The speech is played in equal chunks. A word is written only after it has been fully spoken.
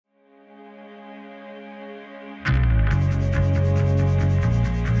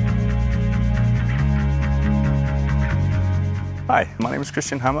Hi, my name is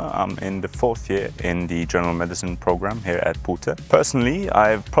Christian Hammer. I'm in the 4th year in the General Medicine program here at Pécs. Personally,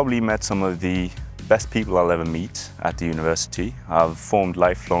 I've probably met some of the best people I'll ever meet at the university. I've formed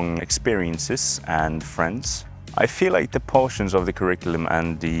lifelong experiences and friends. I feel like the portions of the curriculum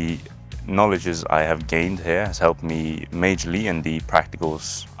and the knowledges I have gained here has helped me majorly in the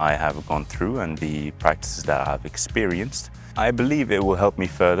practicals I have gone through and the practices that I've experienced. I believe it will help me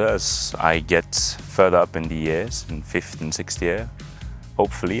further as I get further up in the years, in 5th and 6th year.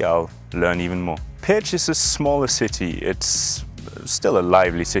 Hopefully I'll learn even more. Pécs is a smaller city. It's still a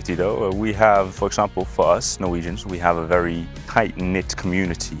lively city though. We have, for example, for us Norwegians, we have a very tight-knit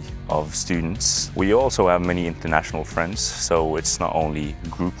community of students. We also have many international friends, so it's not only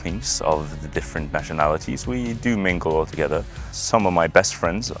groupings of the different nationalities, we do mingle all together. Some of my best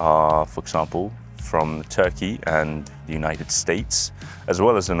friends are, for example, from Turkey and the United States, as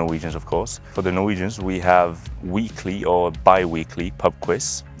well as the Norwegians, of course. For the Norwegians, we have weekly or bi-weekly pub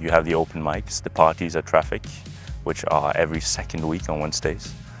quiz. You have the open mics, the parties at Traffic, which are every second week on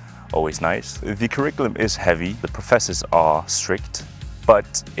Wednesdays. Always nice. The curriculum is heavy, the professors are strict,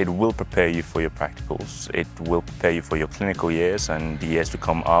 but it will prepare you for your practicals. It will prepare you for your clinical years and the years to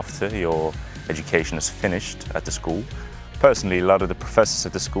come after your education is finished at the school. Personally, a lot of the professors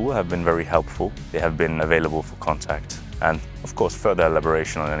at the school have been very helpful. They have been available for contact and, of course, further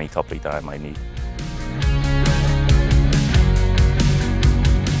elaboration on any topic that I might need.